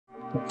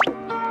Hey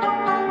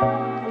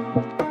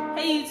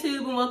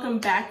YouTube, and welcome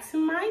back to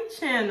my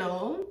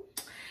channel.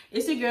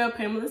 It's your girl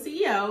Pamela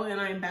CEO, and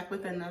I'm back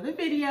with another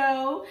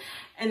video.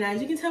 And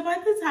as you can tell by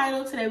the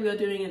title, today we are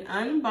doing an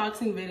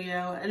unboxing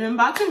video. An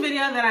unboxing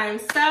video that I am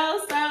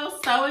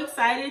so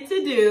excited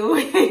to do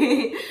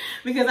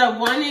because I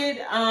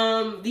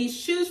wanted these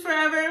shoes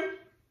forever.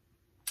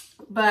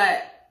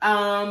 But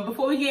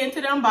before we get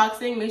into the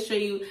unboxing, make sure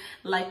you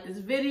like this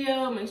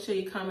video, make sure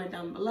you comment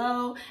down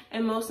below,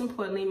 and most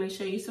importantly, make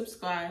sure you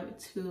subscribe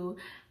to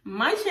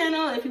my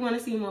channel if you want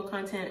to see more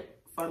content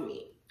from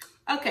me.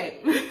 Okay,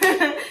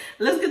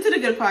 let's get to the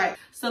good part.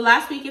 So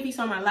last week, if you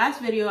saw my last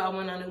video, I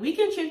went on a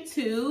weekend trip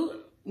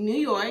to New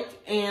York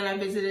and I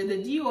visited the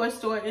Dior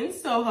store in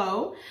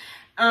Soho.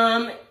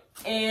 And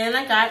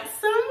I got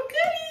some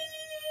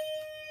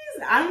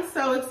goodies. I'm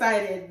so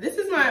excited. This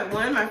is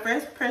one of my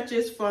first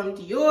purchase from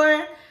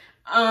Dior.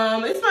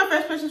 It's my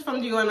first purchase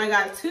from Dior, and I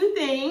got two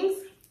things,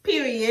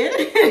 period.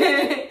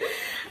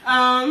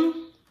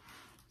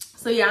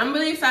 So yeah, I'm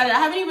really excited. I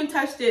haven't even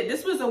touched it.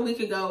 This was a week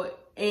ago,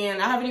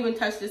 and I haven't even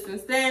touched it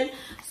since then.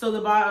 So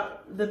the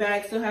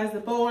bag still has the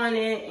bow on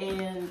it,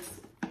 and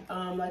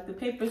like the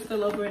paper's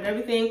still over and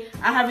everything.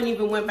 I haven't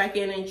even went back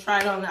in and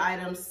tried on the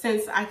items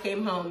since I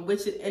came home,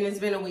 and it's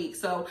been a week.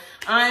 So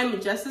I'm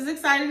just as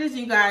excited as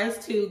you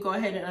guys to go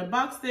ahead and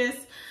unbox this.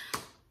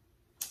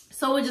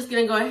 So we're just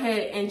gonna go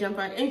ahead and jump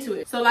right into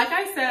it. So like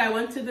I said, I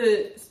went to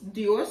the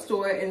Dior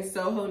store in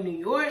Soho, New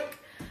York,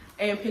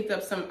 and picked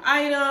up some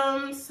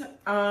items.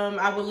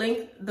 I will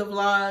link the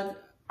vlog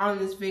on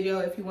this video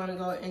if you want to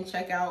go and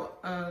check out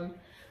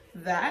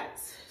that.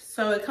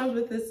 So it comes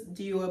with this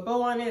Dior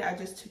bow on it. I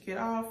just took it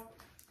off.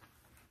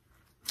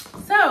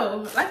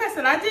 So like I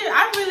said,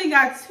 I really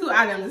got two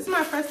items. This is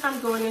my first time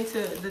going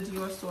into the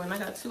Dior store, and I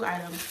got two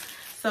items.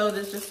 So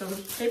there's just some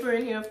paper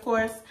in here, of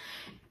course.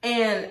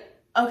 And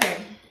okay,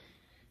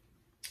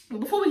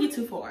 before we get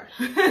too far,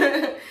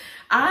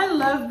 I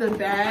love the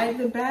bag.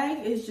 The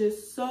bag is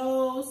just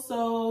so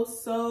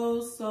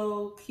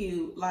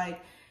cute. Like,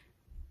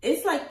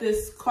 it's like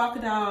this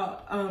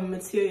crocodile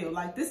material.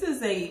 Like, this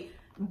is a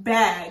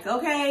bag,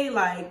 okay?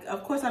 Like,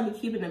 of course I'll be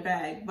keeping the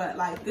bag, but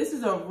like, this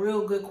is a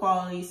real good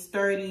quality,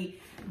 sturdy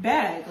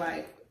bag.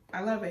 Like, I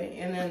love it.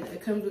 And then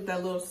it comes with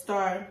that little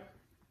star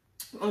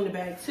on the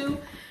bag too.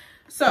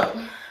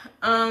 So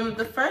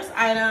the first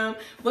item,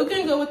 we're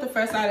gonna go with the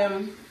first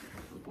item,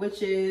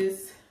 which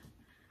is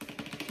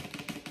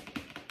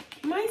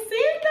my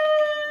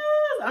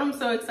sandals. I'm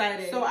so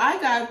excited. So I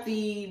got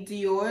the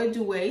Dior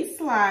Dway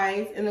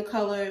slides in the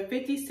color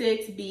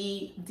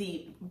 56B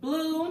Deep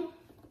Blue.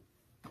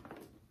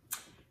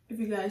 If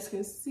you guys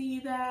can see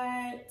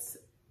that,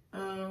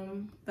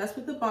 that's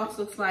what the box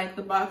looks like.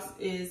 The box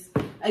is,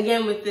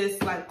 again, with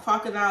this like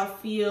crocodile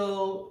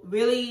feel,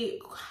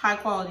 really high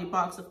quality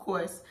box, of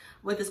course,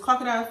 with this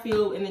crocodile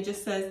feel, and it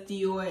just says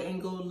Dior in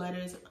gold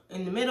letters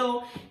in the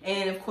middle.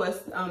 And of course,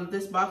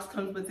 this box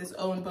comes with its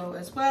own bow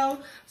as well.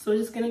 So we're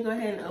just gonna go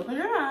ahead and open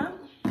her up.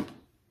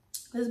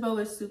 This bow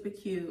is super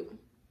cute.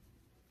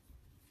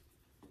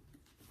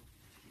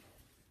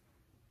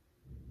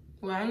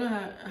 Well,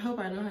 I hope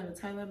I know how to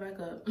tie that back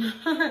up.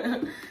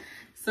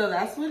 So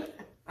that's what,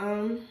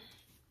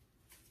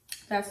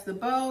 that's the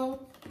bow.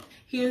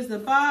 Here's the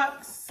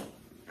box.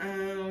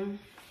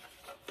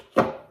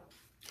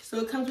 So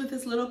it comes with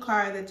this little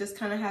card that just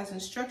kind of has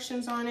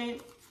instructions on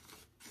it.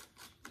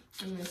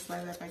 I'm gonna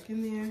slide that back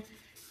in there.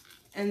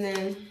 And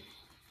then,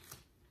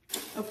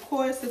 of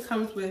course, it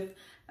comes with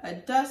a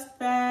dust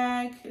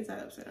bag. Is that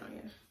upside down?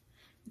 Yeah.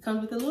 It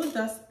comes with a little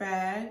dust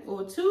bag,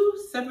 or two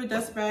separate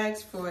dust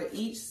bags for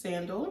each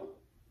sandal.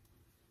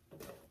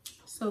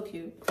 So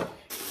cute.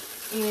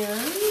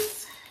 And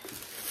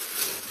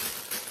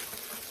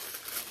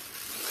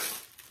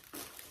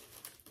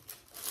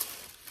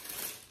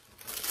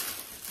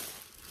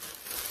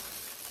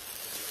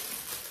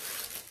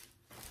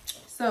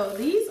so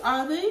these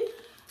are the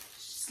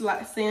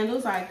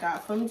sandals I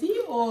got from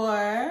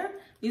Dior.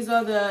 These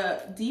are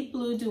the deep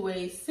blue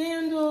Dway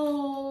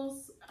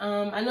sandals.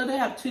 I know they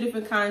have two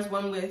different kinds,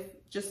 one with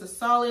just a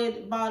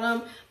solid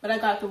bottom, but I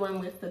got the one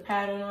with the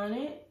pattern on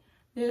it.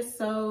 They're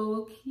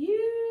so cute.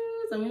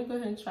 I'm gonna go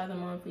ahead and try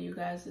them on for you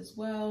guys as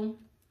well.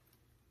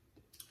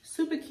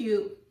 Super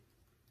cute.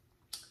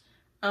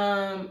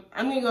 I'm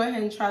gonna go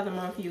ahead and try them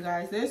on for you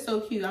guys. They're so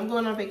cute. I'm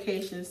going on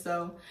vacation,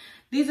 so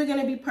these are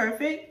gonna be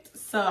perfect.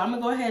 So I'm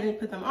gonna go ahead and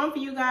put them on for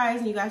you guys,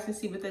 and you guys can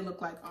see what they look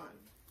like on.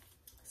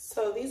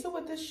 So these are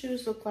what the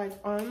shoes look like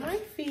on my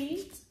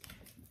feet.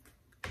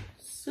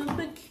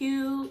 Super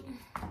cute.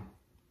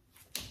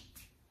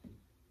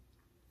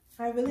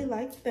 I really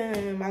like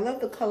them. I love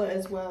the color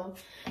as well.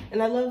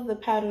 And I love the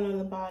pattern on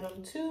the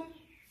bottom too.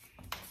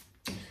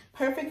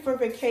 Perfect for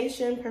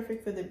vacation,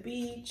 perfect for the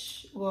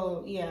beach.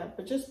 Well, yeah,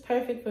 but just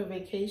perfect for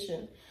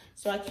vacation.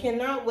 So I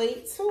cannot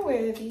wait to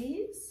wear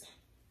these.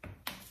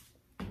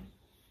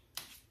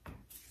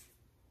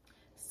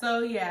 So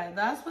yeah,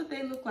 that's what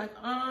they look like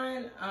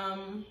on.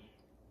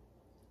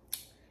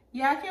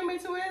 Yeah, I can't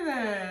wait to wear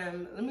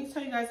them. Let me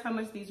tell you guys how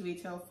much these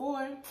retail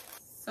for.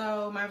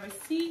 So my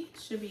receipt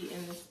should be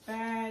in this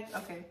bag.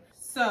 Okay,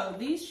 so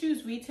these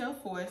shoes retail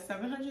for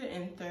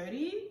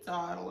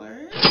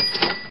 $730.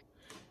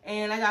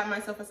 And I got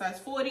myself a size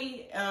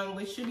 40,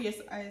 which should be a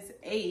size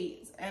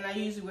 8. And I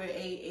usually wear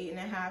 8,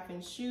 8.5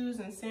 in shoes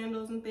and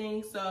sandals and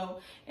things.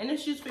 So, and the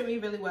shoes fit me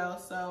really well.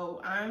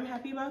 So I'm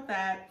happy about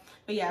that.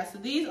 But yeah, so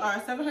these are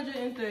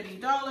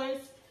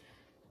 $730.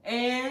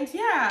 And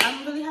yeah,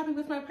 I'm really happy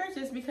with my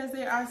purchase because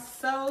they are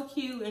so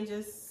cute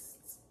and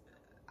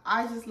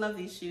I just love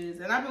these shoes.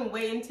 And I've been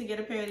waiting to get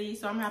a pair of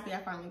these. So I'm happy I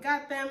finally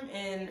got them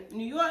in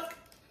New York.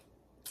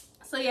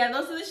 So yeah,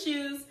 those are the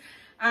shoes.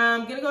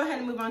 I'm gonna go ahead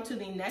and move on to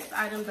the next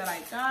item that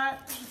I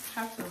got. I just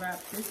have to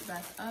wrap this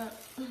back up.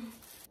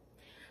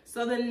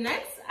 So the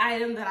next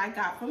item that I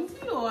got from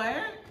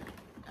Dior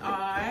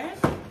are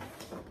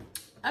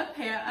a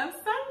pair of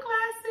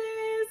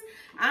sunglasses.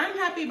 I'm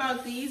happy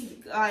about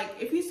these. Like,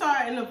 if you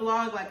saw it in the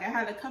vlog, like I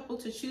had a couple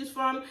to choose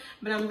from,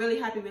 but I'm really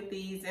happy with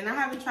these. And I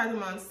haven't tried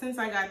them on since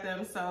I got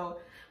them,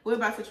 so we're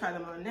about to try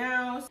them on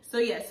now. So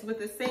yes, with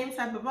the same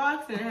type of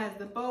box, and it has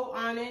the bow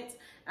on it.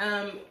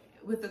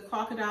 With the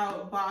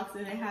crocodile box,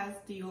 and it has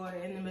Dior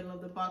in the middle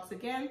of the box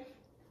again.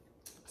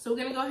 So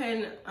we're gonna go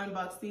ahead and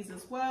unbox these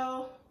as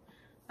well.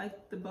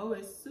 Like, the bow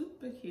is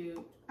super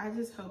cute. I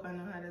just hope I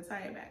know how to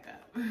tie it back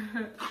up.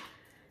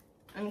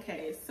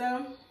 Okay,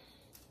 so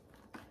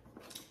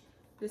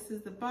this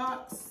is the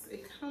box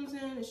it comes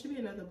in. There should be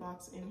another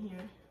box in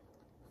here.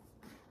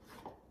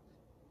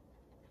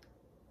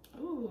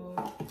 Ooh,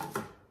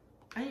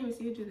 I didn't even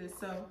see you do this.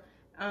 So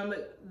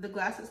the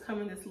glasses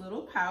come in this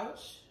little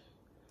pouch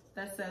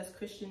that says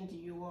Christian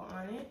Dior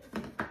on it.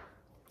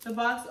 The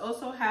box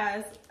also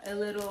has a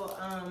little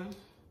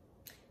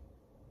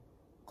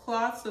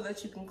cloth so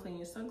that you can clean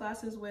your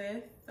sunglasses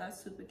with. That's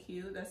super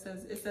cute.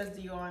 It says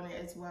Dior on it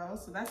as well,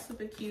 so that's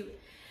super cute.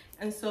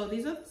 And so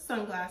these are the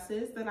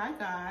sunglasses that I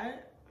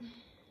got.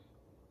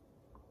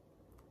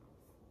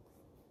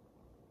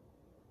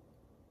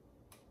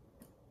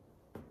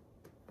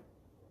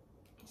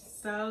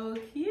 So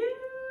cute.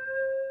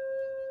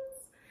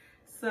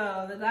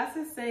 So the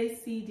glasses say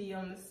CD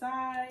on the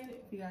side,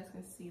 if you guys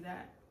can see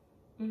that.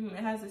 It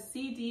has a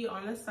CD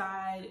on the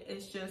side.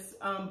 It's just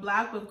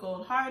black with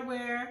gold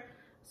hardware.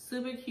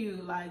 Super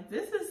cute. Like,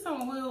 this is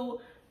some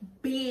real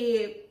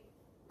big.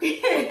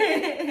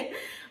 And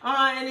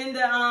then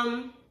the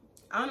I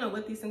don't know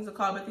what these things are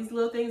called, but these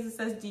little things, it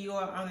says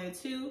Dior on there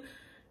too.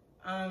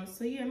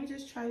 So yeah, let me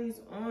just try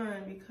these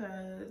on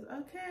because,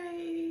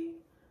 okay,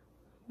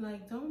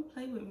 like, don't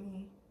play with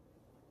me.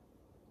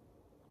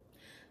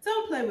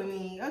 Don't play with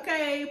me,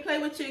 okay? Play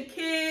with your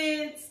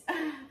kids.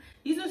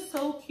 These are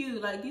so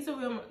cute. Like, these are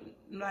real,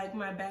 like,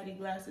 my baddie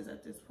glasses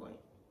at this point.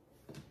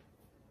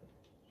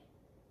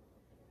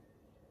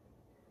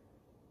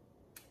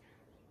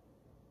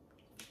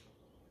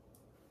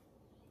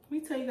 Let me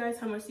tell you guys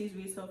how much these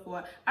retail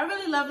for. I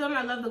really love them.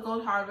 I love the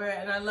gold hardware,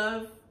 and I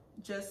love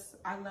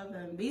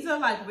them. These are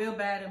like real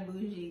bad and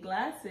bougie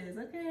glasses,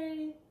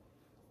 okay?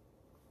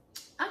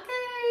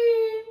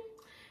 Okay.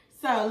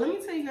 So let me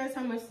tell you guys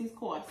how much these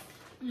cost.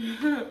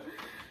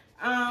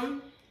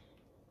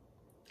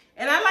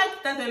 And I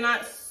like that they're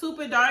not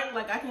super dark.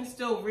 Like, I can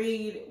still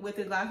read with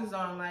the glasses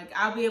on. Like,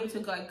 I'll be able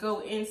to like go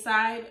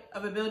inside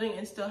of a building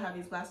and still have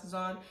these glasses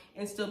on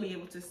and still be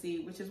able to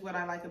see, which is what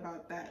I like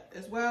about that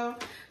as well.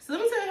 So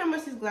let me tell you how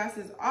much these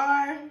glasses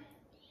are.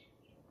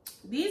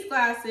 These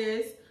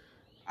glasses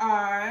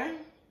are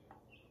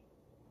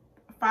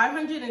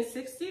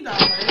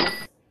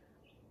 $560.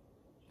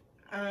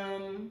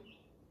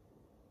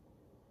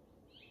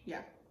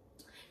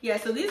 Yeah,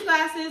 so these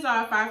glasses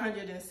are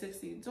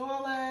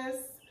 $560.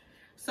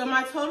 So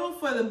my total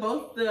for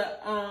both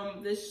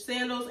the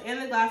sandals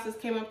and the glasses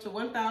came up to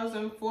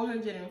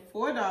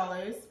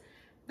 $1,404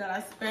 that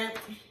I spent.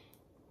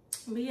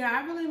 But yeah,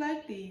 I really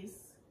like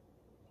these.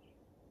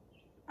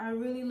 I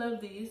really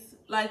love these.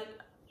 Like,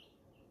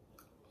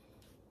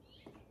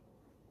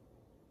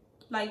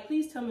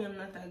 please tell me I'm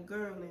not that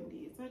girl in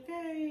these,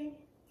 okay?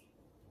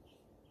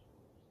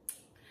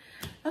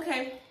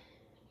 Okay.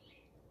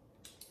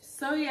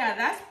 So yeah,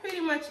 that's pretty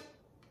much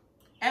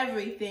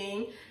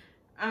everything.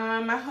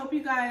 I hope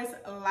you guys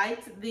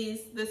liked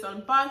this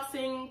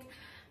unboxing.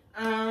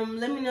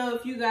 Let me know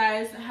if you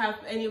guys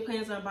have any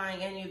plans on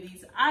buying any of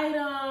these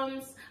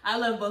items. I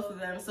love both of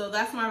them, so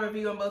that's my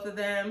review on both of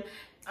them.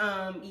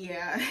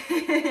 Yeah.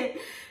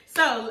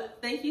 So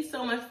thank you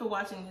so much for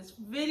watching this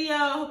video.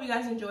 Hope you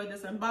guys enjoyed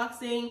this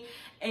unboxing,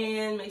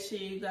 and make sure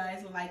you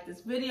guys like this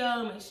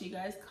video, make sure you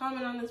guys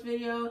comment on this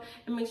video,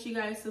 and make sure you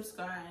guys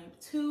subscribe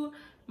to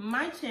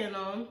my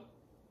channel.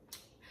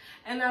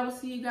 And I will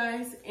see you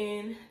guys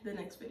in the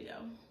next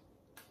video.